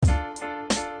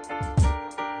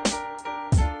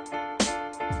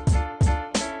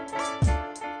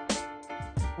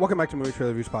Welcome back to Movie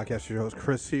Trailer Reviews Podcast. Your host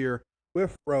Chris here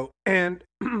with Ro, and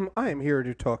I am here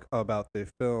to talk about the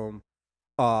film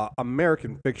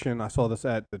American Fiction. I saw this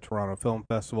at the Toronto Film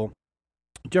Festival.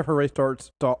 Jeffrey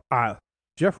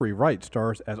Wright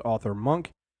stars as Arthur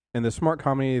Monk in the smart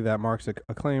comedy that marks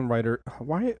acclaimed writer.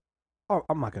 Why? Oh,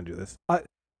 I'm not gonna do this.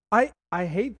 I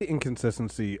hate the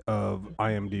inconsistency of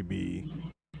IMDb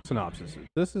synopsis.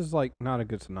 This is like not a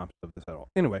good synopsis of this at all.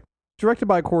 Anyway, directed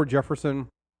by Cord Jefferson.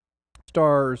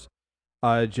 Stars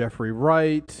Jeffrey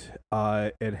Wright.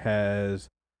 It has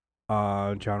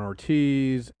John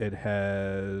Ortiz. It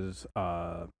has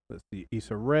let's see,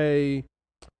 Issa Rae.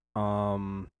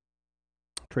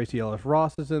 Tracy Ellis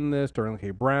Ross is in this. Sterling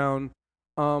K. Brown.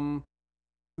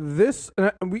 This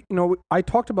I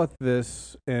talked about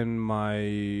this in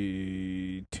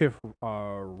my TIFF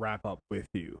wrap up with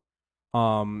you.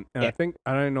 And yeah. I think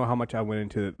I don't know how much I went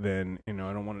into it then. I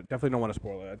definitely don't want to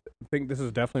spoil it. I think this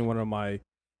is definitely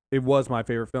it was my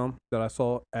favorite film that I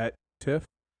saw at TIFF.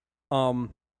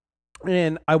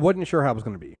 And I wasn't sure how it was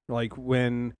going to be. Like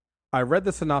when I read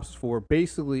the synopsis for,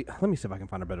 basically, let me see if I can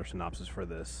find a better synopsis for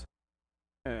this.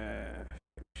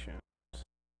 Fiction.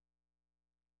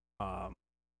 When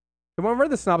I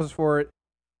read the synopsis for it,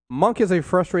 Monk is a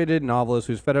frustrated novelist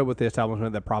who's fed up with the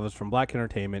establishment that profits from black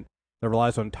entertainment that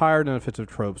relies on tired and offensive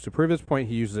tropes. To prove his point,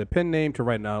 he uses a pen name to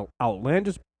write an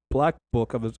outlandish black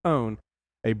book of his own,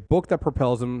 a book that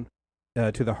propels him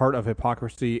to the heart of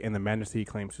hypocrisy and the madness he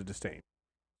claims to disdain.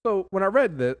 So when I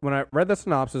read the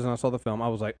synopsis and I saw the film, I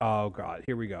was like, oh God,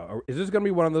 here we go. Is this going to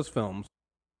be one of those films,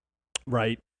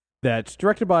 right, that's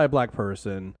directed by a black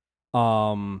person,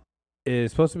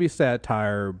 is supposed to be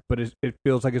satire, but it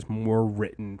feels like it's more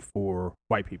written for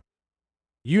white people?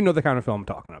 You know the kind of film I'm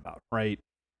talking about, right?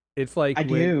 It's like I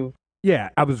do. Yeah,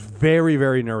 I was very,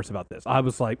 very nervous about this. I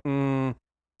was like,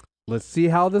 let's see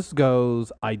how this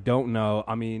goes. I don't know.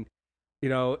 I mean,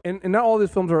 and not all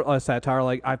these films are satire.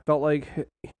 Like, I felt like,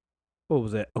 what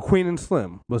was it? A Queen and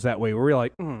Slim was that way, where we're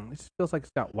like, it feels like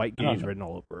it's got white gays written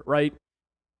all over it, right?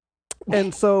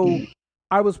 And so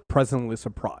I was pleasantly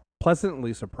surprised.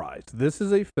 This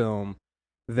is a film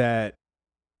that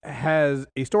has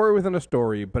a story within a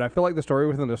story, but I feel like the story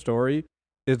within the story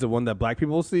is the one that black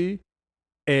people see,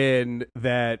 and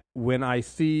that when I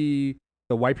see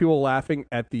the white people laughing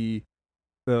at the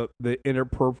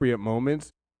inappropriate moments,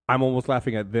 I'm almost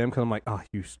laughing at them because I'm like, oh,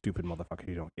 you stupid motherfucker,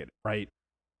 you don't get it, right?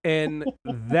 And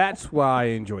that's why I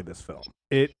enjoyed this film.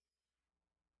 And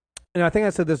I think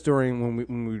I said this during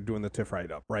when we were doing the TIFF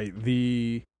write-up, right?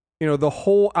 The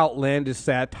whole outlandish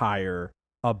satire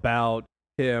about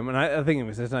him, and I think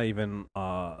it's not even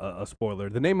a spoiler.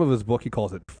 The name of his book, he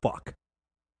calls it Fuck,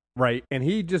 right? And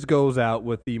he just goes out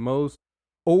with the most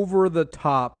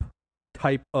over-the-top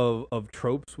type of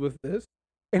tropes with this.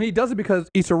 And he does it because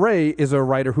Issa Rae is a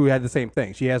writer who had the same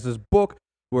thing. She has this book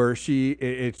where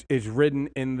it's written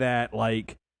in that,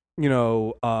 like, in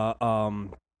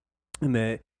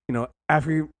the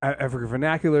African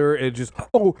vernacular. It just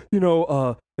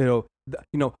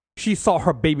she saw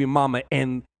her baby mama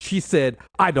and she said,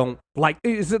 I don't like,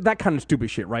 is that kind of stupid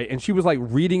shit, right? And she was like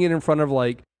reading it in front of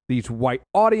like these white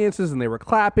audiences and they were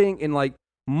clapping, and like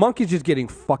Monk is just getting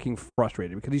fucking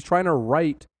frustrated because he's trying to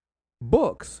write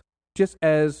books just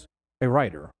as a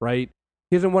writer, right?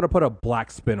 He doesn't want to put a black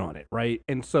spin on it, right?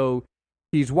 And so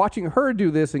he's watching her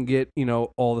do this and get,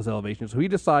 all this elevation. So he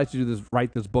decides to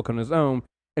write this book on his own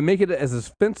and make it as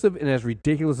offensive and as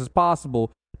ridiculous as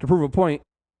possible to prove a point,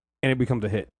 and it becomes a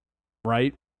hit,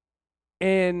 right?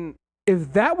 And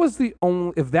if that was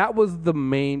the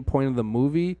main point of the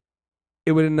movie,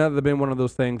 it would have never been one of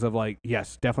those things of like,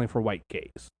 yes, definitely for white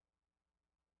gays.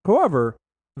 However,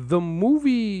 the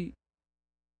movie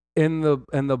and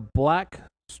the black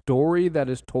story that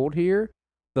is told here,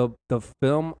 the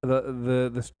film,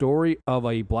 the story of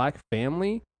a black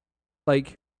family,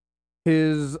 like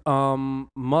his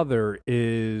mother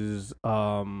is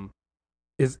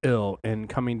ill and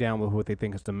coming down with what they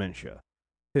think is dementia.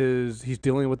 He's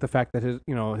dealing with the fact that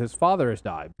his father has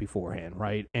died beforehand,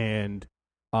 right? And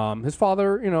his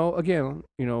father,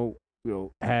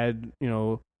 had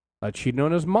cheated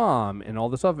on his mom and all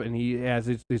this stuff, and he has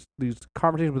these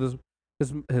conversations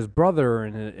with his brother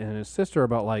and his sister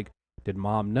about like, did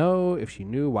mom know? If she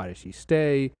knew, why did she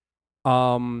stay?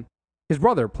 His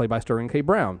brother, played by Sterling K.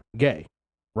 Brown, gay,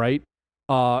 right?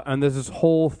 And there's this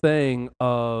whole thing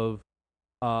of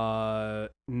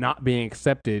not being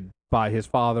accepted by his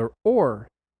father or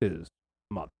his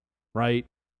mother, right?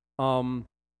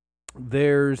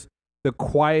 There's the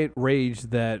quiet rage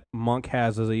that Monk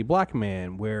has as a black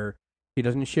man, where he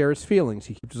doesn't share his feelings.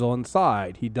 He keeps it all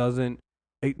inside. He doesn't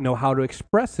know how to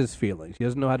express his feelings. He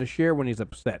doesn't know how to share when he's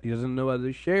upset. He doesn't know how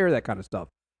to share that kind of stuff.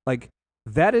 Like,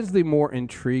 that is the more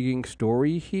intriguing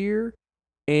story here,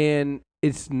 and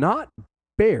it's not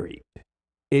buried.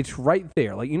 It's right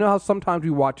there. Like, you know how sometimes we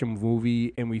watch a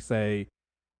movie and we say,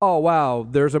 "Oh wow,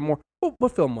 there's a more."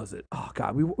 What film was it? Oh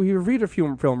god, we reviewed a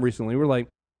film recently. We're like,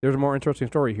 "There's a more interesting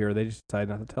story here." They just decided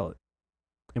not to tell it,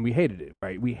 and we hated it.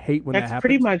 Right? We hate when that That's happens.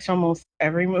 pretty much almost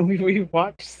every movie we've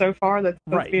watched so far that's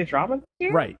supposed to be Right. a drama this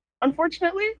year, Right.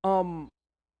 unfortunately.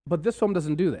 But this film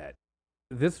doesn't do that.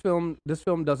 This film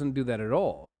doesn't do that at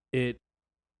all. It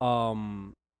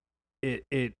um it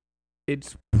it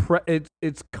it's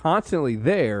constantly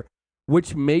there,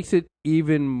 which makes it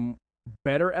even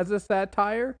better as a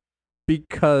satire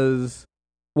because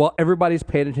while everybody's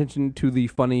paying attention to the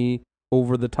funny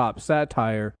over the top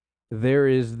satire, there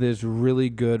is this really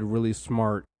good, really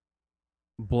smart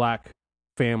black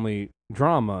family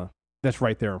drama that's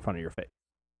right there in front of your face.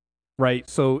 Right?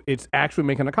 So it's actually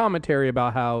making a commentary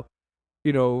about how,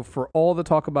 for all the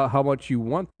talk about how much you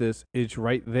want this, it's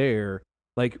right there.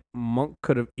 Like, Monk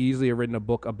could have easily written a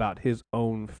book about his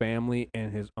own family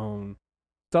and his own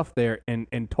stuff there, and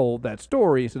told that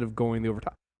story instead of going the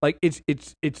overtime. Like, it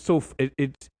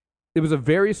was a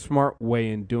very smart way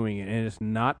in doing it, and it's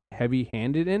not heavy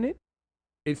handed in it.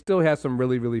 It still has some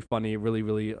really, really funny, really,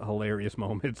 really hilarious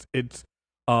moments. It's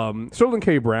Sterling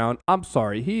K. Brown. I'm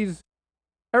sorry,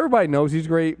 everybody knows he's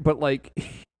great, but like,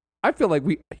 I feel like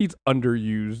he's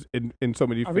underused in so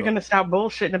many Are films. we going to stop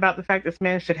bullshitting about the fact this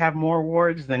man should have more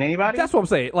awards than anybody? That's what I'm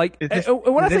saying. Like, Is this,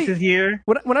 when is I this say his year?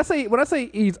 when I say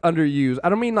he's underused, I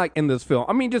don't mean like in this film.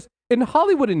 I mean just in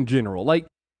Hollywood in general. Like,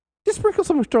 just sprinkle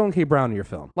some Sterling K. Brown in your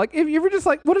film. Like, if you were just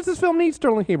like, what does this film need?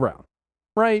 Sterling K. Brown,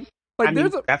 right? Like, I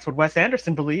mean, that's what Wes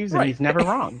Anderson believes, and Right. he's never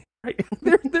wrong. Right.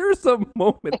 There's a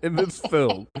moment in this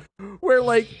film where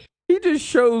like he just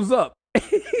shows up.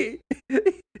 he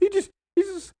just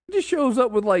shows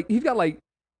up with like he's got like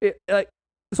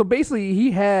so basically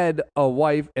he had a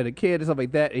wife and a kid and stuff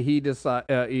like that, and he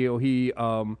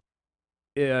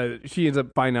she ends up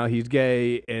finding out he's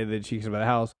gay, and then she comes out of the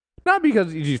house not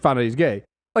because she found out he's gay,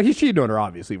 like he's cheating on her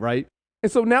obviously, right?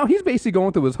 And so now he's basically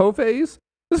going through his hoe phase.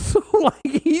 So like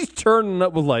he's turning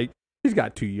up with like he's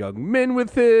got 2 young men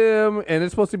with him, and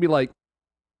it's supposed to be like,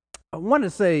 I want to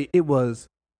say it was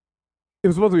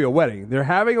supposed to be a wedding. They're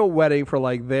having a wedding for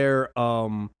like their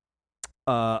the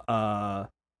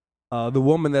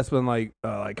woman that's been like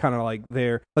kind of like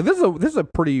their like this is a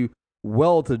pretty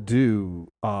well to do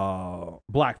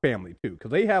black family too, because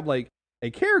they have like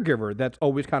a caregiver that's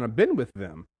always kind of been with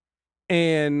them,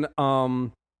 and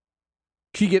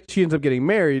she ends up getting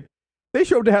married. They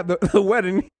showed to have the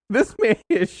wedding. This man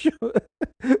is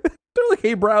Sterling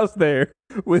K. Brown's there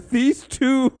with these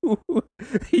 2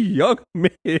 young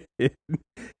men.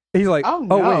 He's like, Oh,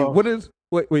 no.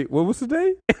 wait, what was the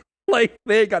day? Like,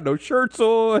 they ain't got no shirts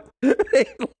on.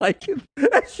 Like,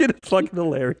 that shit is fucking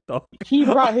hilarious, dog. He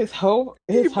brought his hoe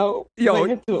Yo,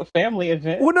 into a family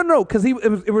event. Well, no, because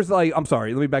it was like, I'm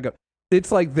sorry, let me back up. It's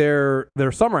like their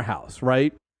summer house,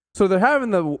 right? So they're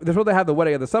supposed to have the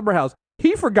wedding at the summer house.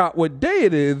 He forgot what day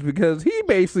it is because he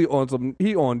basically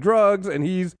on drugs, and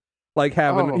he's like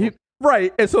having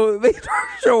right. And so they start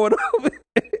showing up.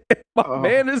 And my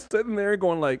man is sitting there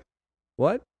going like,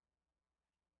 "What?"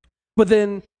 But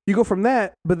then you go from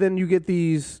that. But then you get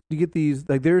these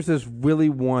like there's this really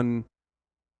one.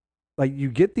 Like,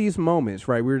 you get these moments,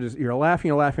 right? You're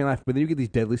laughing. But then you get these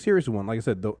deadly serious ones. Like I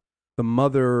said, the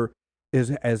mother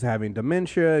is having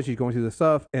dementia. She's going through this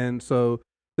stuff, and so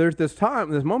there's this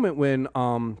moment when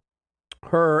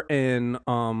her and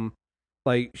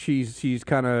like she's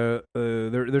kind of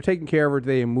they're taking care of her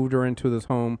today and moved her into this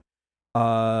home.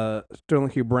 Sterling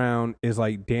K. Brown is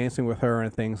like dancing with her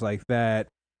and things like that,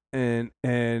 and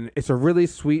it's a really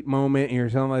sweet moment, and you're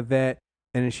something like that,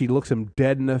 and then she looks him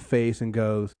dead in the face and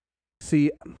goes,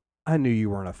 "See, I knew you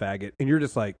weren't a faggot," and you're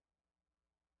just like,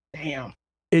 damn.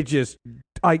 It just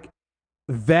like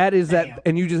that is Damn. that,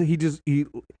 and he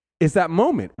it's that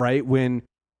moment, right, when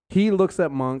he looks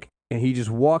at Monk and he just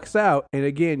walks out, and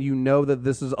again, you know that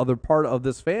this is other part of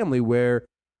this family where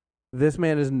this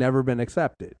man has never been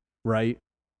accepted, right?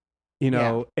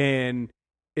 And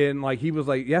like he was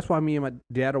like, that's why me and my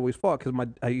dad always fought, because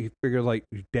I figured like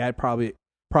dad probably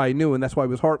knew, and that's why it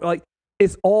was hard. Like,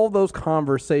 it's all those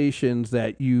conversations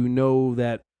that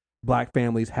that black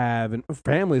families have, and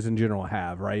families in general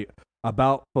have, right,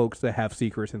 about folks that have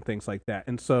secrets and things like that.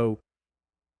 And so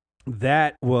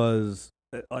that was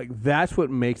like that's what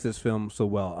makes this film so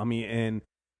well. I mean, and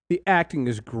the acting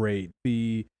is great.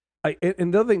 And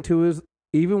the other thing too is,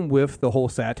 even with the whole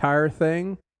satire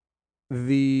thing,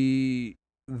 the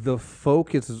the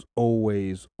focus is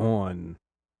always on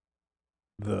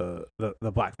the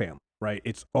black family, right?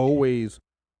 It's always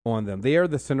on them. They are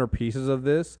the centerpieces of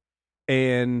this,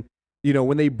 and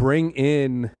when they bring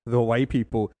in the white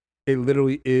people, it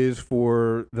literally is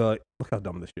for the look how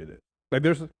dumb this shit is. Like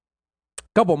there's a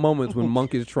couple moments when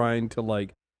Monk is trying to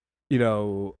you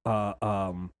know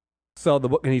sell the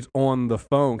book and he's on the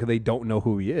phone because they don't know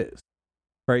who he is,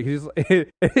 right? He's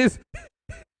his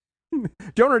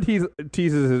Jonah teases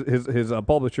his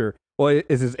publisher, well,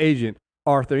 is his agent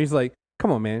Arthur. He's like,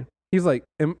 come on, man. He's like,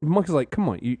 and Monk's like, come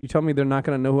on, you tell me they're not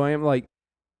gonna know who I am? Like,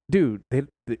 dude, they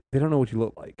don't know what you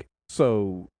look like.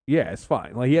 So yeah, it's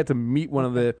fine. Like he had to meet one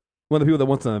of the people that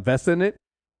wants to invest in it,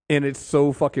 and it's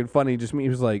so fucking funny. Just me, he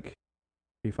was like,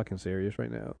 "Are you fucking serious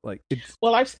right now?" Like it's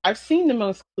Well, I've seen the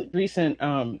most recent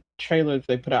trailers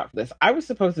they put out for this. I was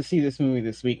supposed to see this movie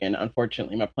this weekend.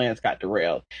 Unfortunately, my plans got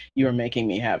derailed. You are making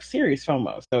me have serious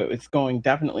FOMO, so it's going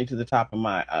definitely to the top of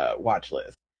my watch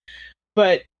list.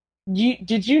 But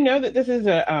did you know that this is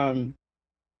an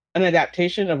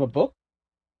adaptation of a book,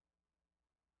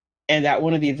 and that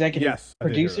one of the executive yes, I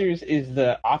did hear that. producers is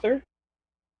the author?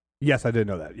 Yes, I did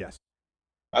know that. Yes.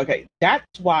 Okay, that's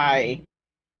why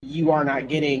you are not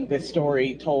getting this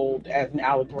story told as an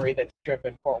allegory that's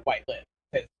driven for a white lens.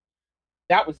 Because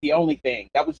that was the only thing.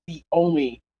 That was the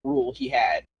only rule he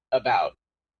had about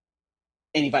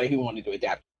anybody who wanted to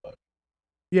adapt the book.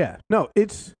 Yeah. No,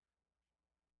 it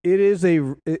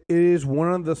is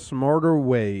one of the smarter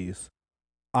ways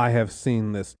I have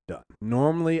seen this done.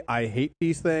 Normally, I hate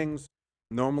these things.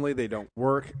 Normally, they don't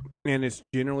work, and it's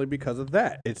generally because of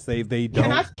that. It's they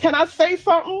don't. Can I say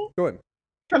something? Go ahead.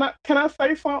 Can I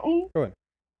say something? Go ahead.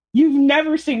 You've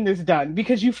never seen this done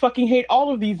because you fucking hate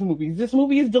all of these movies. This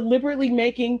movie is deliberately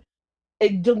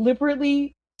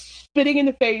spitting in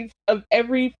the face of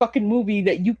every fucking movie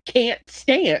that you can't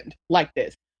stand like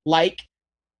this. Like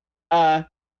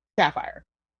Sapphire.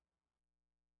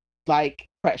 Like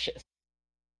Precious.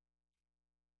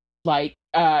 Like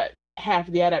half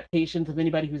the adaptations of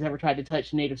anybody who's ever tried to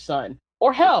touch Native Son.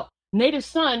 Or hell, Native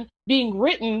Son being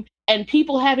written and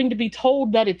people having to be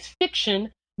told that it's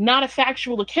fiction, not a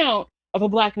factual account of a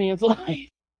black man's life.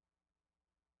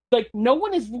 Like no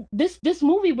one is this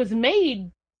movie was made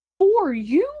for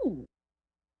you,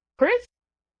 Chris.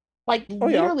 Like Oh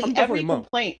yeah, literally I'm definitely every Monk.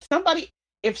 complaint.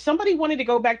 If somebody wanted to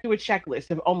go back to a checklist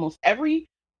of almost everything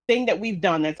that we've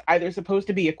done that's either supposed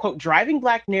to be a quote driving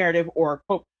black narrative or a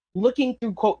quote looking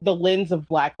through quote the lens of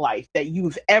black life that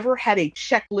you've ever had a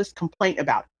checklist complaint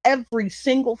about, every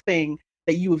single thing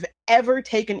that you have ever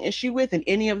taken issue with in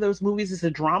any of those movies as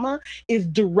a drama is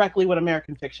directly what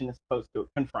American fiction is supposed to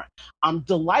confront. I'm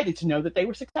delighted to know that they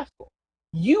were successful.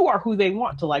 You are who they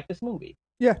want to like this movie.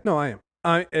 Yeah, no, I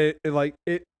am. Like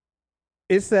it.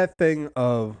 It's that thing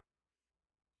of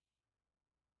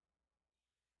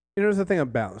there's a thing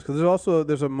of balance because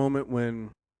there's a moment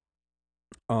when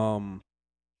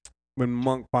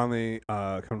Monk finally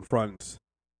confronts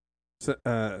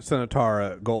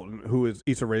Senator Golden, who is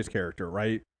Issa Rae's character,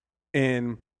 right?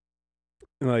 And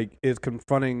like is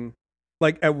confronting,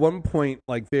 like at one point,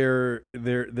 like there's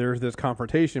this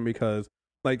confrontation because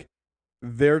like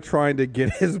they're trying to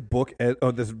get his book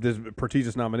this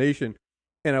prestigious nomination,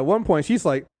 and at one point she's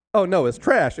like, "Oh no, it's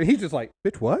trash," and he's just like,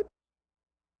 "Bitch, what?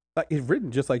 Like it's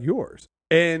written just like yours,"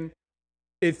 and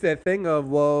it's that thing of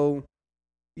well.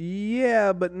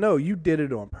 Yeah, but no, you did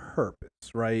it on purpose,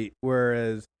 right?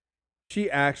 Whereas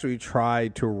she actually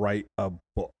tried to write a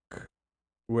book,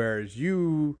 whereas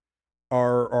you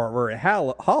are very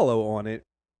hollow on it.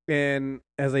 And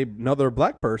as another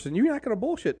black person, you're not gonna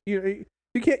bullshit. You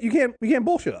can't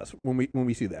bullshit us when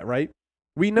we see that, right?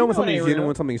 We know when something's genuine,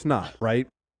 when something's not, right?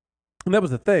 And that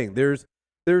was the thing. There's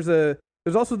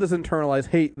also this internalized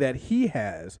hate that he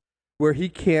has, where he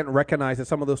can't recognize that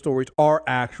some of those stories are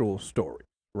actual stories,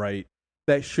 right?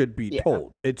 That should be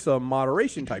told. It's a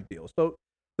moderation type deal. So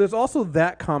there's also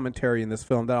that commentary in this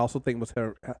film that I also think was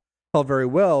held very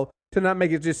well to not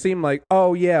make it just seem like,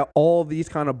 oh yeah, all these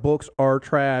kind of books are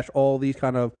trash. All these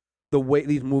kind of the way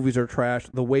these movies are trash.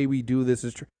 The way we do this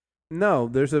is no.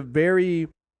 There's a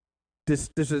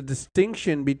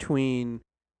distinction between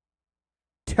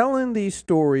telling these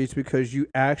stories because you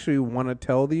actually want to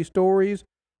tell these stories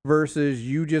versus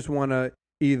you just want to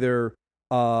either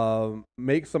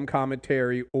make some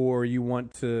commentary or you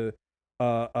want to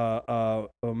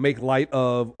make light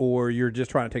of or you're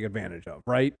just trying to take advantage of,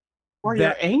 right? Or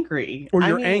you're angry. Or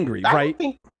you're angry, right?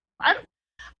 I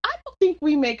don't think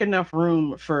we make enough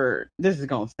room for this is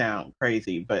gonna sound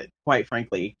crazy, but quite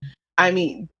frankly, I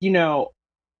mean,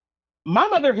 my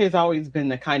mother has always been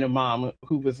the kind of mom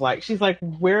who was like, she's like,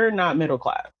 we're not middle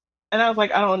class. And I was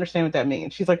like, I don't understand what that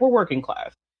means. She's like, we're working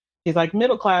class. She's like,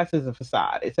 middle class is a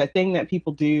facade. It's that thing that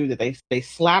people do that they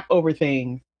slap over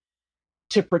things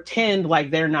to pretend like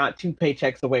they're not two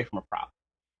paychecks away from a problem.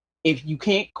 If you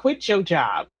can't quit your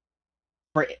job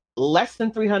for less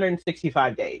than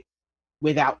 365 days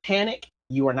without panic,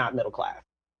 you are not middle class.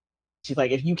 She's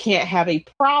like, if you can't have a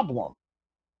problem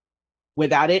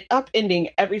without it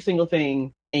upending every single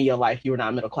thing in your life, you are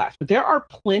not middle class. But there are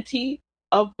plenty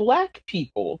of Black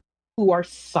people who are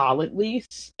solidly,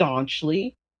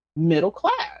 staunchly middle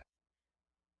class.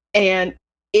 And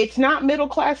it's not middle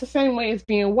class the same way as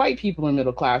being white people in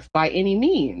middle class by any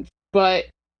means. But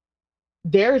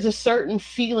there is a certain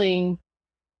feeling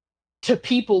to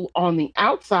people on the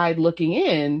outside looking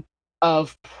in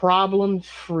of problem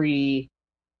free.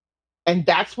 And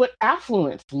that's what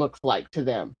affluence looks like to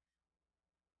them.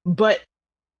 But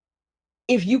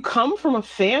if you come from a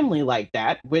family like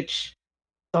that, which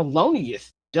Thelonious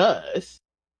does,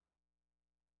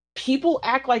 people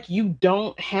act like you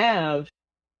don't have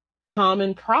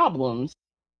common problems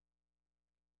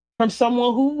from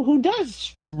someone who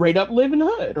does straight up live in the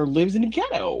hood or lives in the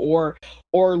ghetto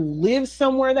or lives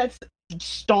somewhere that's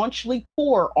staunchly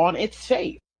poor on its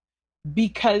face,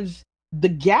 because the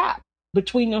gap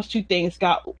between those two things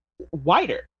got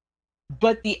wider.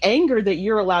 But the anger that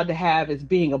you're allowed to have as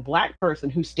being a Black person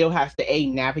who still has to A,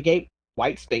 navigate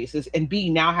white spaces, and B,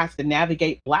 now has to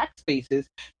navigate Black spaces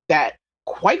that,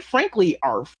 quite frankly,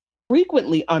 are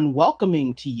frequently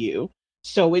unwelcoming to you.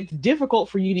 So it's difficult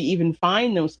for you to even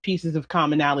find those pieces of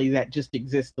commonality that just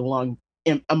exist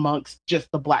amongst just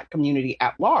the Black community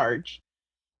at large.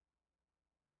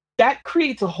 That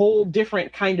creates a whole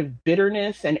different kind of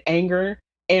bitterness and anger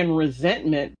and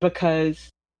resentment, because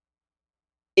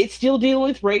it's still dealing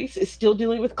with race, it's still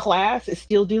dealing with class, it's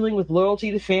still dealing with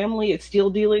loyalty to family, it's still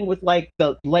dealing with like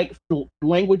the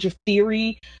language of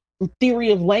theory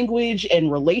of language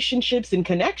and relationships and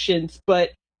connections.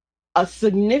 But a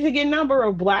significant number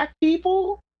of Black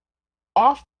people,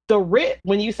 off the rip,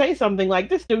 when you say something like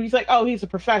this dude, he's like, oh, he's a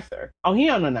professor. Oh, he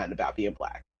don't know nothing about being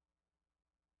Black.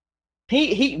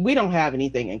 We don't have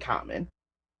anything in common.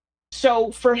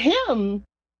 So for him,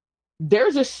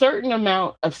 there's a certain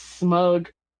amount of smug,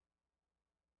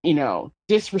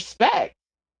 disrespect.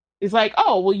 It's like,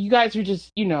 oh, well, you guys are just,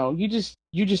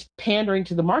 you're just pandering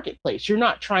to the marketplace. You're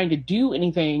not trying to do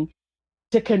anything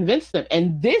to convince them.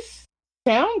 And this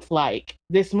sounds like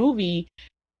this movie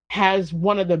has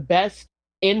one of the best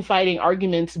infighting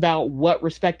arguments about what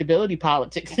respectability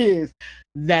politics is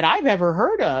that I've ever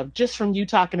heard of, just from you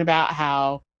talking about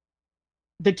how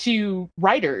the two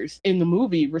writers in the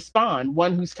movie respond,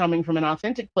 one who's coming from an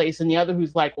authentic place and the other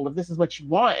who's like, well, if this is what you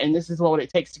want and this is what it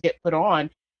takes to get put on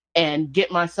and get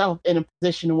myself in a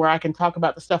position where I can talk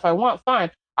about the stuff I want,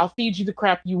 fine, I'll feed you the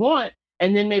crap you want,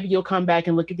 and then maybe you'll come back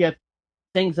and look at the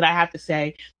things that I have to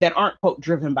say that aren't, quote,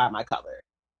 driven by my color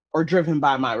or driven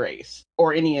by my race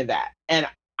or any of that. And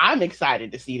I'm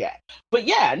excited to see that. But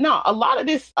yeah, no, a lot of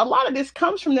this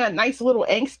comes from that nice little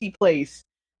angsty place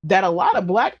that a lot of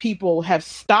Black people have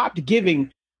stopped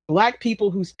giving Black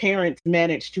people whose parents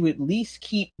managed to at least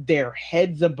keep their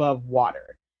heads above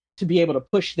water, to be able to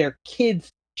push their kids'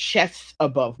 chests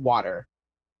above water,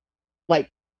 like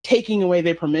taking away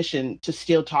their permission to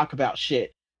still talk about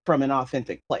shit from an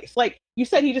authentic place. Like you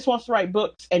said, he just wants to write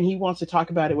books and he wants to talk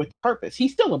about it with purpose.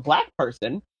 He's still a Black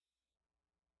person,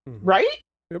 right?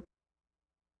 Yep.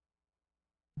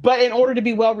 But in order to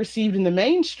be well received in the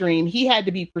mainstream, he had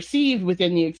to be perceived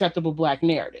within the acceptable Black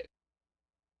narrative.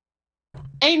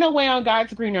 Ain't no way on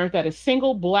God's green earth that a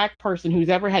single Black person who's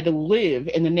ever had to live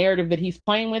in the narrative that he's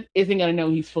playing with isn't going to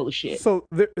know he's full of shit. So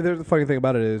there's the funny thing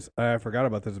about it is, I forgot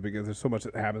about this because there's so much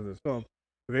that happens in this film.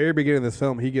 The very beginning of this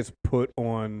film, he gets put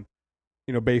on,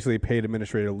 basically paid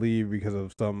administrative leave because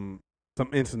of some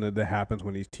incident that happens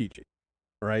when he's teaching,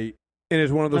 right? And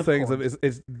it's one of those things of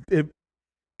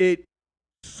it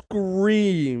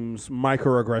screams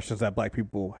microaggressions that Black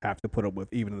people have to put up with,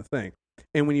 even in the thing.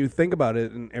 And when you think about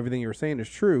it, and everything you're saying is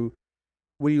true,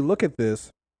 when you look at this,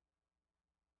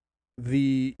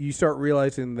 you start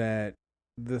realizing that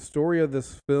the story of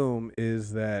this film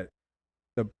is that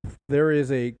there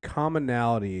is a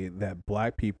commonality that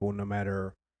Black people, no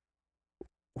matter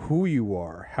who you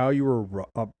are, how you were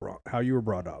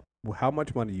brought up, how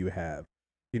much money you have,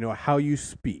 how you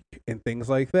speak, and things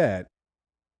like that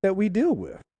we deal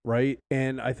with, right?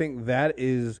 And I think that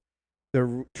is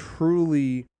the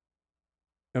truly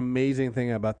amazing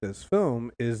thing about this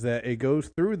film, is that it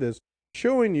goes through this,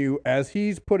 showing you as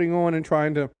he's putting on and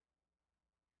trying to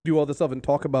do all this stuff and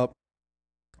talk about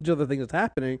the other things that's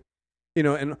happening,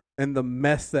 and the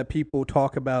mess that people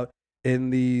talk about in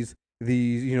these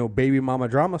these, baby mama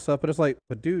drama stuff. But it's like,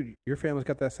 but dude, your family's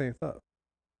got that same stuff.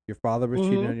 Your father was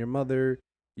cheating Mm-hmm. on your mother.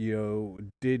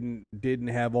 Didn't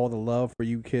have all the love for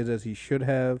you kids as he should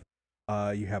have.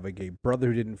 You have a gay brother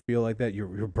who didn't feel like that.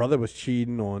 Your brother was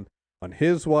cheating on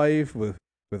his wife with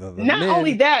other Not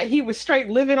only men. that, he was straight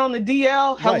living on the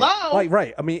DL. Right, Hello. like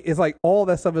right. I mean, it's like all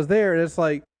that stuff is there, and it's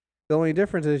like the only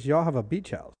difference is y'all have a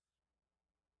beach house,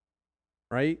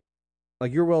 right?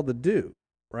 Like you're well to do,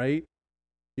 right?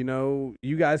 You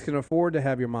guys can afford to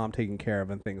have your mom taken care of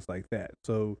and things like that.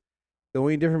 So the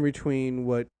only difference between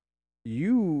what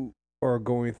you are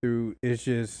going through is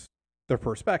just the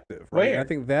perspective, right? And I Where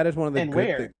think that is one of the and good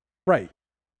things, where? right?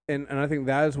 And I think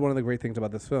that is one of the great things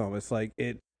about this film. It's like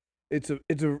it's a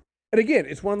and again,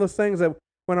 it's one of those things that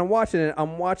when I'm watching it,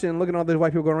 I'm watching and looking at all these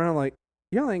white people going around like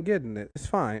y'all ain't getting it. It's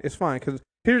fine. Because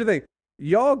here's the thing,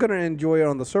 y'all gonna enjoy it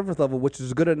on the surface level, which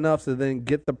is good enough to then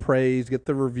get the praise, get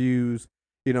the reviews.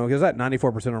 Because that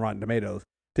 94% on Rotten Tomatoes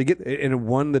to get and it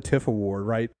won the TIFF award,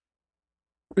 right?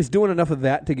 It's doing enough of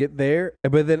that to get there,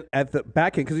 but then at the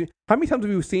back end, because how many times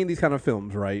have you seen these kind of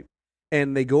films, right?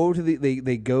 And they go to they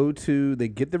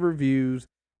get the reviews,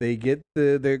 they get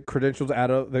the credentials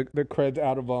out of the creds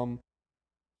out of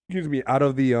excuse me, out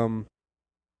of the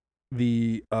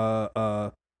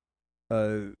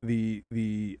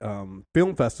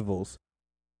film festivals,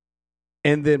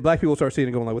 and then black people start seeing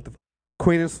it going like, what the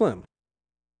Queen and Slim?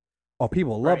 Oh,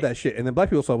 people love Right. that shit, and then black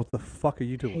people say, what the fuck are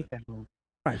you I doing? hate that movie.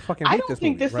 Right, fucking I hate don't this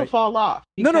think movie, this will right? fall off.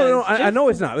 No. Because I just know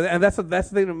it's not, and that's the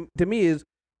thing to me is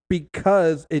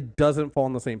because it doesn't fall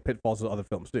in the same pitfalls as other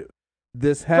films do.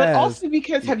 This but has, also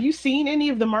because yeah, have you seen any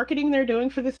of the marketing they're doing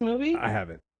for this movie? I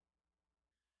haven't.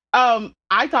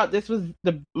 I thought this was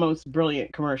the most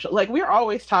brilliant commercial. Like we're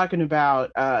always talking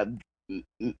about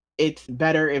it's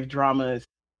better if dramas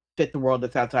fit the world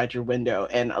that's outside your window,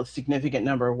 and a significant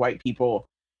number of white people,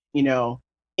 you know,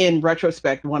 in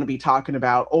retrospect want to be talking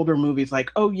about older movies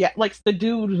like, oh yeah, like the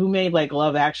dude who made like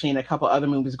Love Actually and a couple other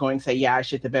movies going to say, yeah, I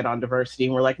shit the bed on diversity.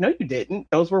 And we're like, no, you didn't.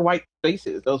 Those were white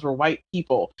faces. Those were white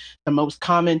people. The most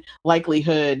common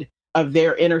likelihood of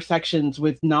their intersections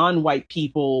with non-white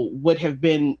people would have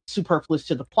been superfluous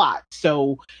to the plot.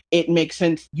 So it makes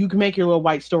sense. You can make your little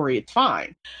white story. It's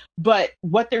fine. But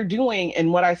what they're doing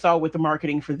and what I saw with the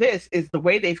marketing for this is the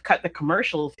way they've cut the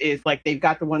commercials is like they've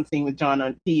got the one scene with John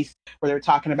on Peace where they're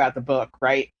talking about the book,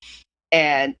 right?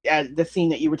 And the scene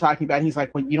that you were talking about, he's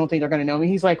like, well, you don't think they're going to know me?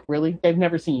 He's like, really? They've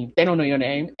never seen you. They don't know your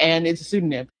name. And it's a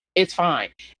pseudonym. It's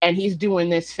fine. And he's doing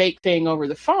this fake thing over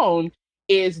the phone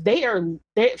is and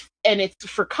it's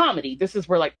for comedy. This is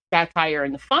where like satire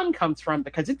and the fun comes from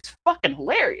because it's fucking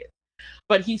hilarious.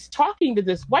 But he's talking to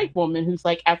this white woman who's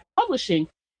like at publishing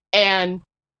and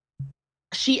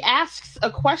she asks a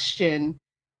question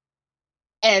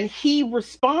and he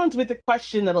responds with a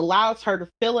question that allows her to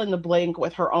fill in the blank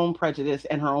with her own prejudice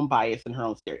and her own bias and her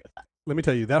own stereotype. Let me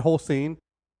tell you, that whole scene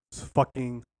is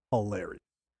fucking hilarious.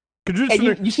 Could you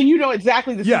And just you know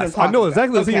exactly the scene I'm yes, I talking know about.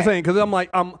 exactly the scene you're Okay. saying because I'm like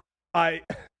I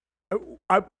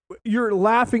I you're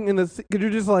laughing in this because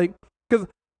you're just like because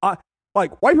I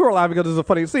like white people are laughing because it's a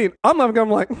funny scene. I'm laughing. I'm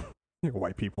like you're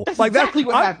white people That's like exactly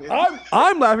what happened.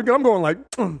 I'm laughing because I'm going like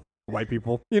white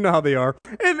people. You know how they are,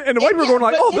 and the white people are going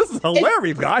like, oh, this is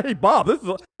hilarious, guy. Hey, Bob, this is.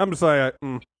 I'm just saying.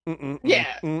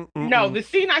 Yeah. No, the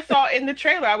scene I saw in the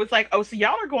trailer, I was like, oh, so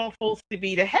y'all are going full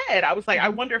speed ahead. I was like, I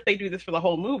wonder if they do this for the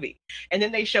whole movie. And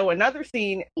then they show another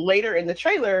scene later in the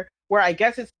trailer where I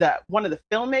guess it's the one of the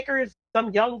filmmakers,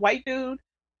 some young white dude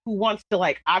who wants to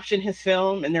like option his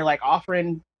film and they're like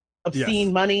offering Yes.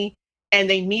 obscene money and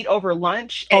they meet over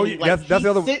lunch Oh, and like that's he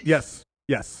the other. sits.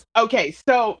 Yes. Okay,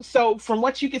 so from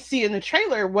what you can see in the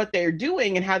trailer, what they're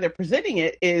doing and how they're presenting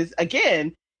it is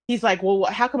again, he's like, well,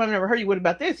 how come I've never heard you? What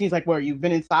about this? He's like, well, you've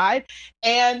been inside,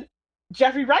 and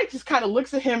Jeffrey Wright just kind of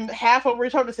looks at him half over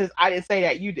his shoulder and says, I didn't say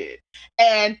that, you did,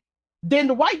 and then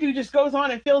the white dude just goes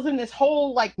on and fills in this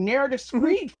whole like narrative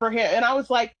screed for him, and I was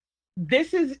like,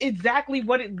 this is exactly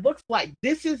what it looks like.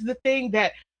 This is the thing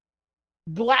that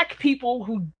black people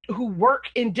who work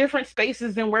in different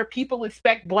spaces than where people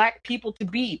expect black people to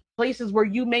be, places where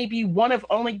you may be one of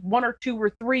only one or two or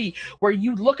three, where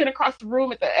you looking across the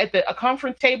room at the a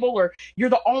conference table, or you're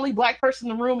the only black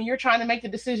person in the room and you're trying to make the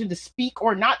decision to speak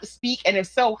or not to speak, and if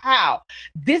so, how.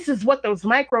 This is what those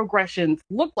microaggressions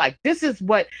look like. This is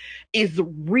what is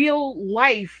real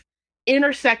life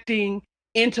intersecting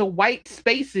into white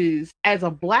spaces as a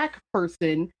black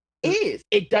person is.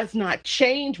 It does not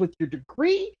change with your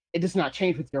degree. It does not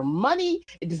change with your money.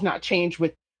 It does not change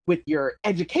with your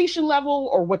education level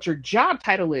or what your job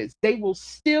title is. They will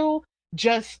still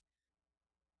just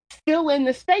fill in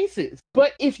the spaces.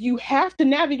 But if you have to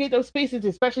navigate those spaces,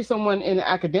 especially someone in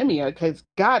academia, because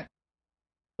God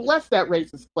bless that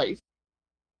racist place,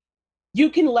 you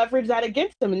can leverage that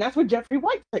against them. And that's what Jeffrey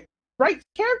Wright's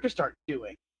character starts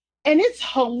doing. And it's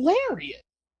hilarious.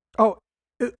 Oh,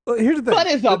 here's the thing. But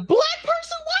as a black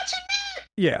person watching that,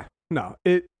 yeah, no.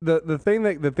 The thing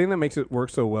that makes it work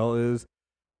so well is,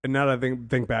 and now that I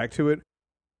think back to it,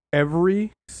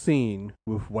 every scene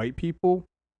with white people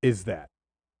is that.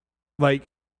 Like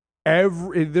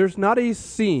there's not a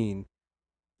scene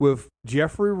with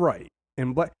Jeffrey Wright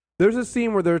and black. There's a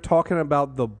scene where they're talking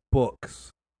about the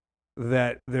books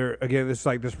that they're, again, it's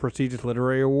like this prestigious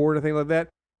literary award and things like that,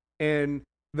 and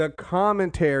the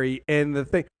commentary and the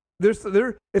thing.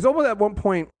 It's almost at one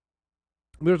point.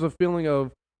 There's a feeling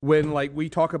of when like we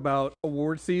talk about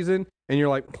award season and you're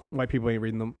like, white people ain't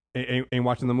reading them, ain't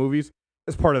watching the movies.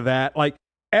 It's part of that. Like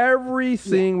every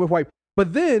scene with white,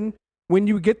 but then when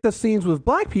you get the scenes with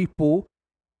black people,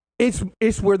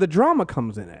 it's where the drama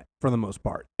comes in at for the most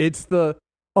part. It's this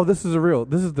is the real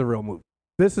movie.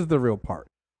 This is the real part.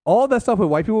 All that stuff with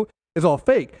white people is all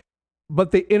fake,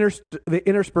 but they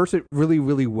intersperse it really,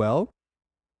 really well,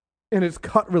 and it's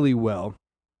cut really well.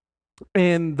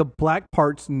 And the black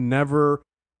parts never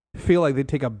feel like they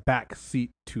take a back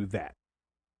seat to that.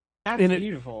 That's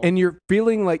beautiful. And you're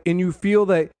feeling like, and you feel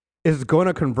that it's going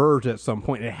to converge at some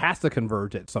point. It has to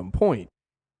converge at some point.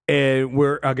 And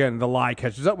where, again, the lie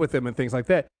catches up with them and things like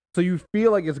that. So you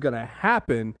feel like it's going to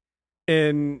happen.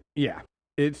 And yeah,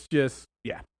 it's just,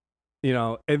 yeah. You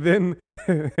know, and then,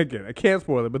 again, I can't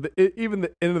spoil it, but even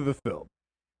the end of the film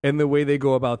and the way they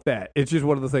go about that, it's just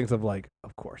one of the things of like,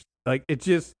 of course. Like, it's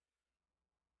just,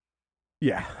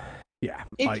 yeah.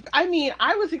 I mean,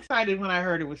 I was excited when I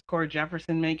heard it was Cord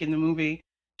Jefferson making the movie,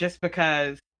 just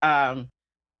because I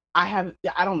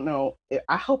don't know,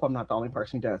 I hope I'm not the only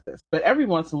person who does this, but every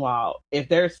once in a while, if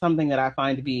there's something that I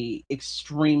find to be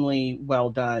extremely well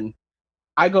done,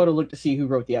 I go to look to see who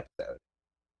wrote the episode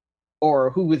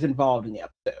or who was involved in the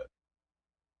episode.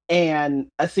 And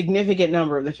a significant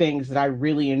number of the things that I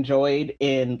really enjoyed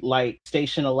in like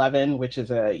Station 11, which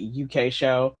is a UK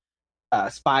show,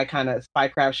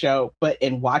 spycraft show, but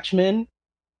in Watchmen,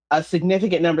 a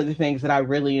significant number of the things that I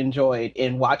really enjoyed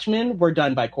in Watchmen were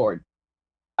done by Cord.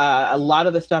 A lot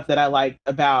of the stuff that I liked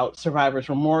about Survivor's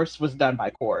Remorse was done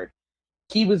by Cord.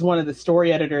 He was one of the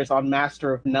story editors on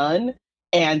Master of None,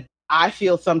 and I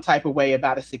feel some type of way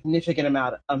about a significant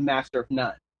amount of Master of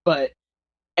None. But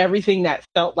everything that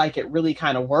felt like it really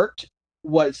kind of worked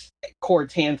was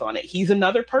Cord's hands on it. He's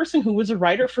another person who was a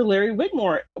writer for Larry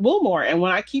Wilmore. And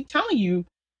when I keep telling you,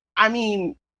 I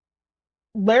mean,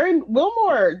 Larry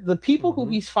Wilmore, the people who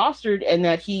he's fostered and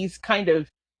that he's kind of,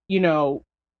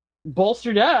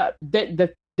 bolstered up,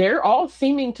 that they're all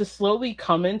seeming to slowly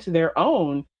come into their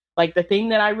own. Like the thing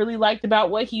that I really liked about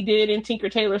what he did in Tinker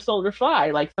Tailor Soldier Fly,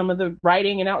 like some of the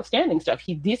writing and outstanding stuff.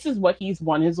 This is what he's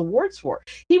won his awards for.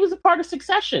 He was a part of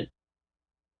Succession.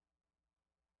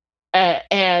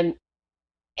 And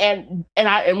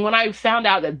when I found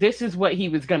out that this is what he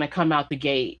was going to come out the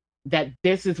gate, that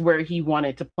this is where he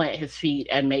wanted to plant his feet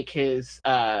and make his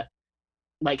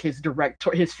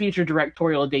his future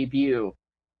directorial debut,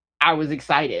 I was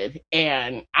excited.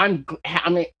 And I'm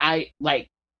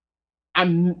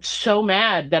so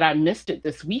mad that I missed it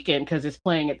this weekend because it's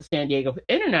playing at the San Diego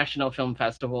International Film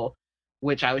Festival,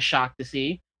 which I was shocked to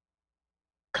see,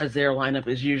 because their lineup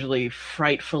is usually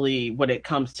frightfully, when it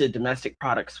comes to domestic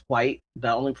products, white.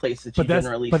 The only place that you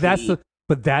generally see.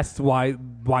 But that's why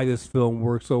this film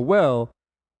works so well,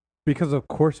 because of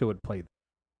course it would play.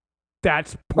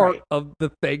 That's part of the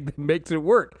thing that makes it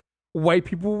work. White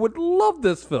people would love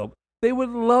this film. They would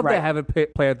love to have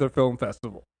it play at their film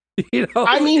festival.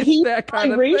 I mean, he's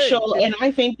biracial, and I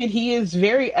think that he is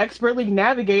very expertly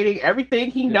navigating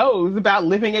everything he knows about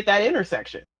living at that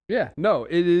intersection. Yeah, no,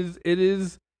 it is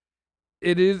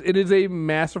a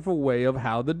masterful way of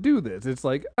how to do this. It's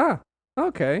like,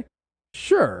 okay,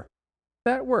 sure,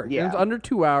 that works. Yeah. And it's under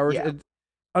 2 hours. Yeah. It's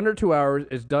under 2 hours.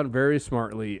 It's done very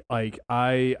smartly. Like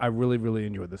I really, really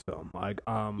enjoyed this film. Like,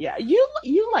 yeah,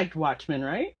 you liked Watchmen,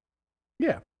 right?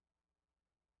 Yeah.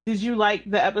 Did you like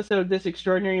the episode This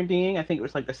Extraordinary Being? I think it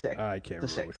was like the 6th. I can't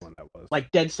remember which one that was.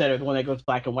 Like Dead Center, the one that goes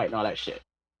black and white and all that shit.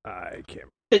 I can't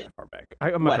remember that far back.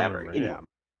 I'm whatever.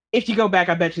 If you go back,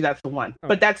 I bet you that's the one. Okay.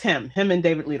 But that's him. Him and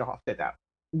David Lederhoff did that.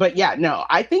 But yeah, no,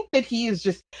 I think that he is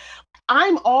just...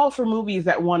 I'm all for movies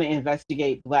that want to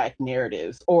investigate black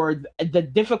narratives, or the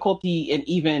difficulty in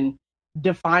even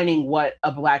defining what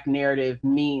a black narrative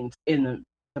means in the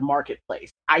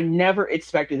marketplace. I never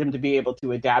expected him to be able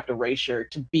to adapt erasure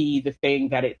to be the thing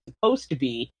that it's supposed to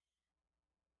be,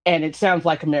 And it sounds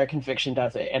like American Fiction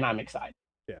does it, and I'm excited.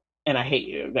 Yeah. And I hate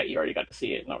you that you already got to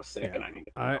see it, and I was sick, Yeah. and I need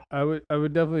to go. I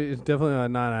would definitely, it's definitely a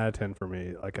 9 out of 10 for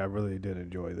me. Like, I really did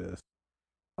enjoy this.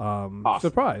 Awesome.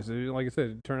 Surprise. Like I said,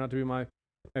 it turned out to be my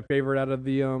favorite out of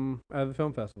the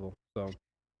film festival. So,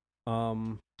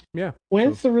 yeah. So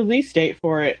When's the release date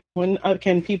for it? When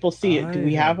can people see it? Do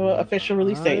we have an official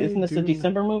release date? I Isn't this a do.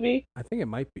 December movie? I think it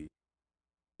might be.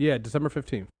 Yeah, December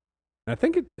 15th. I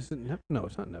think it is. No,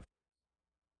 it's not Netflix.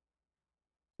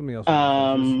 Something else.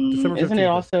 It's December Isn't it 15th.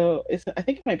 also? I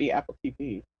think it might be Apple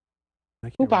TV. I Who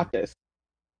can't remember. bought this?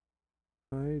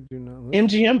 I do not. Look.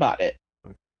 MGM bought it,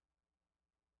 Okay.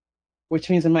 which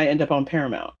means it might end up on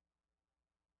Paramount.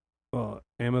 Well,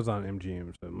 Amazon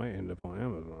MGM, so it might end up on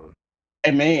Amazon.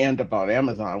 It may end up on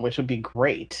Amazon, which would be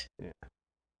great. Yeah.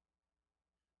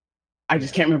 I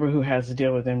just can't remember who has the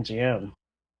deal with MGM.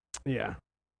 Yeah.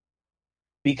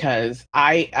 Because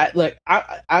I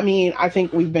mean, I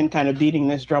think we've been kind of beating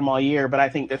this drum all year, but I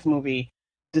think this movie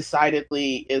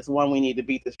decidedly is one we need to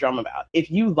beat this drum about. If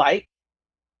you like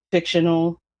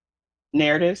fictional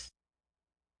narratives,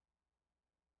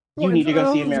 Well, you need to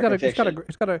go see it's got American a it's got Fiction. a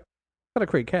it's got a got a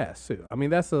great cast too. I mean,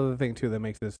 that's the other thing too that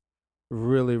makes this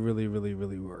really, really, really,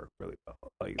 really work really well.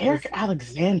 Like this. Eric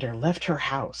Alexander left her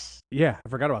house. Yeah, I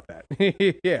forgot about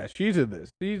that. Yeah, she's in this.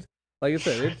 She's like I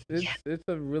said, Yeah. it's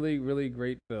a really, really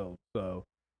great film. So,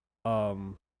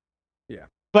 um, yeah.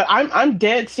 But I'm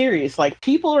dead serious. Like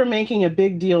people are making a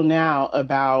big deal now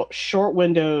about short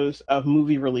windows of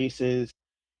movie releases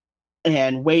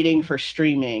and waiting for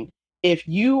streaming. If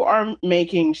you are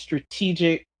making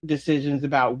strategic decisions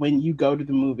about when you go to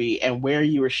the movie and where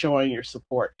you are showing your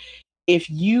support, if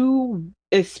you,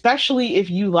 especially if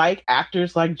you like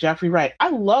actors like Jeffrey Wright, I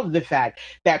love the fact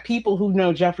that people who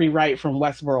know Jeffrey Wright from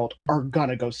Westworld are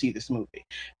gonna go see this movie.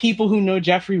 People who know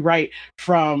Jeffrey Wright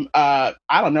from I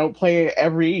don't know, play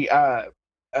every uh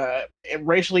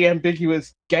racially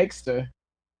ambiguous gangster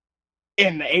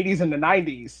in the 80s and the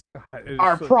 90s It's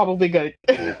are so, probably good.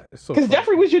 yeah, it's so Because funny.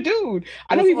 Jeffrey was your dude.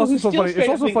 I know It's people also who so still funny. It's straight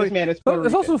up also think funny. this man is Puerto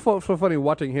It's Rican. also so funny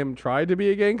watching him try to be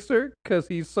a gangster because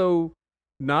he's so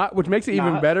not, which makes it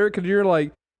even Not, better because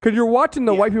because you're watching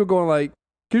the yeah. white people going like,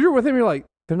 because you're with him, you're like,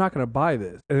 they're not gonna buy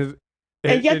this,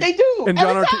 And yet they do and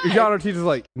every time. John Ortiz is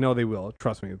like, no, they will.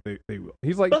 Trust me, they will.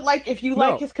 He's like, But like, if you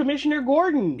like no, his Commissioner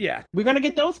Gordon, yeah, we're gonna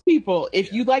get those people.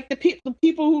 If you like the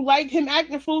people who like him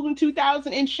acting a fool in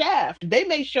 2000 in Shaft, they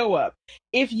may show up.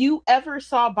 If you ever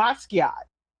saw Basquiat,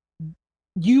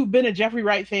 you've been a Jeffrey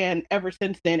Wright fan ever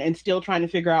since then, and still trying to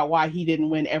figure out why he didn't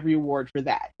win every award for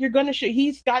that. You're gonna show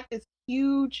he's got this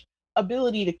huge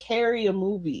ability to carry a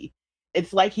movie.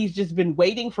 It's like he's just been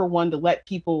waiting for one to let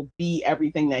people be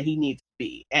everything that he needs to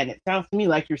be. And it sounds to me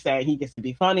like you're saying he gets to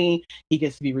be funny, he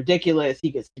gets to be ridiculous, he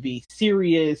gets to be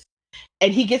serious,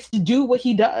 and he gets to do what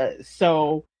he does.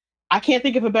 So I can't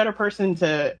think of a better person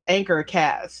to anchor a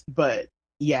cast, but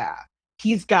yeah,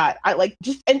 he's got I like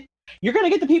just and you're gonna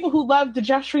get the people who love the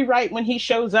Jeffrey Wright when he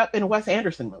shows up in a Wes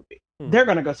Anderson movie. They're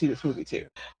gonna go see this movie too.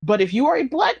 But if you are a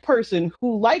black person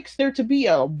who likes there to be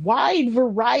a wide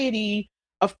variety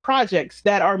of projects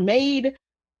that are made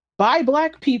by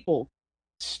black people,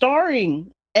 starring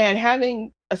and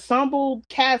having assembled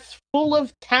casts full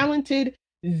of talented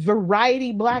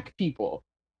variety black people.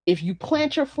 If you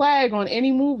plant your flag on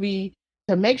any movie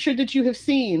to make sure that you have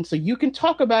seen so you can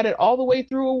talk about it all the way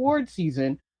through award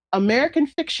season, American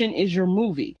Fiction is your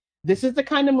movie. This is the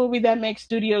kind of movie that makes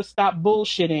studios stop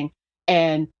bullshitting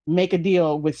and make a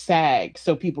deal with SAG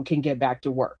so people can get back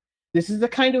to work. This is the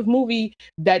kind of movie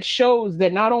that shows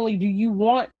that not only do you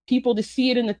want people to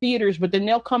see it in the theaters, but then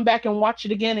they'll come back and watch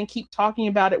it again and keep talking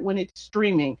about it when it's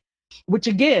streaming, which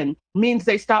again means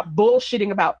they stop bullshitting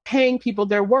about paying people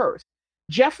their worth.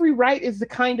 Jeffrey Wright is the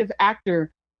kind of actor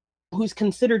who's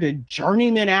considered a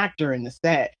journeyman actor in the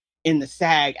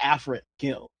SAG AFTRA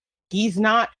Guild. He's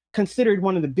not considered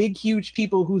one of the big, huge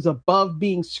people who's above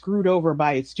being screwed over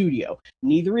by a studio.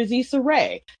 Neither is Issa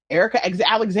Rae. Erica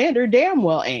Alexander damn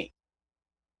well ain't.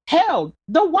 Hell,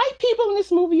 the white people in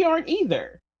this movie aren't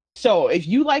either. So if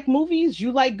you like movies,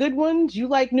 you like good ones, you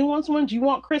like nuanced ones, you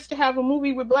want Chris to have a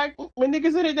movie with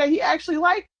niggas in it that he actually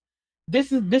likes, this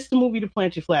the movie to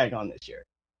plant your flag on this year,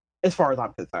 as far as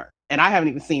I'm concerned. And I haven't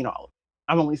even seen all of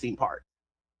it. I've only seen part.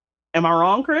 Am I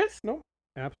wrong, Chris? no,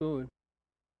 absolutely,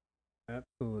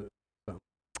 absolutely. So.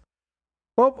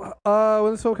 Well,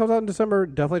 when this film comes out in December,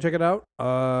 definitely check it out.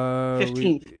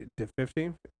 15th. The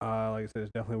 15th. Like I said,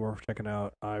 it's definitely worth checking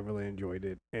out. I really enjoyed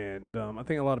it, and I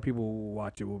think a lot of people who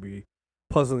watch it will be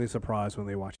pleasantly surprised when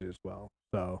they watch it as well.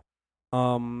 So,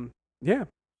 yeah.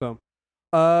 So,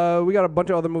 we got a bunch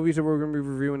of other movies that we're going to be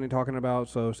reviewing and talking about.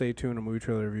 So, stay tuned to movie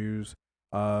trailer reviews.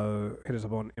 Hit us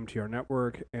up on MTR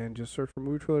Network and just search for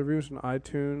movie trailer reviews on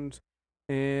iTunes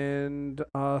and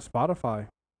Spotify.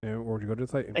 Or you go to the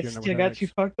site. They still got you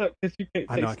fucked up because you can't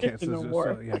I say know I can't. Stitcher no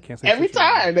more. Yeah, I can't say Every Stitcher no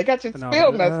more. time they got your No,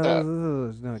 spell messed up.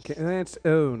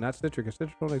 no, not Stitcher because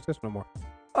Stitcher don't exist no more.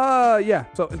 Yeah.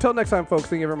 So until next time, folks.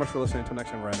 Thank you very much for listening. Until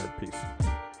next time, we're out. Peace.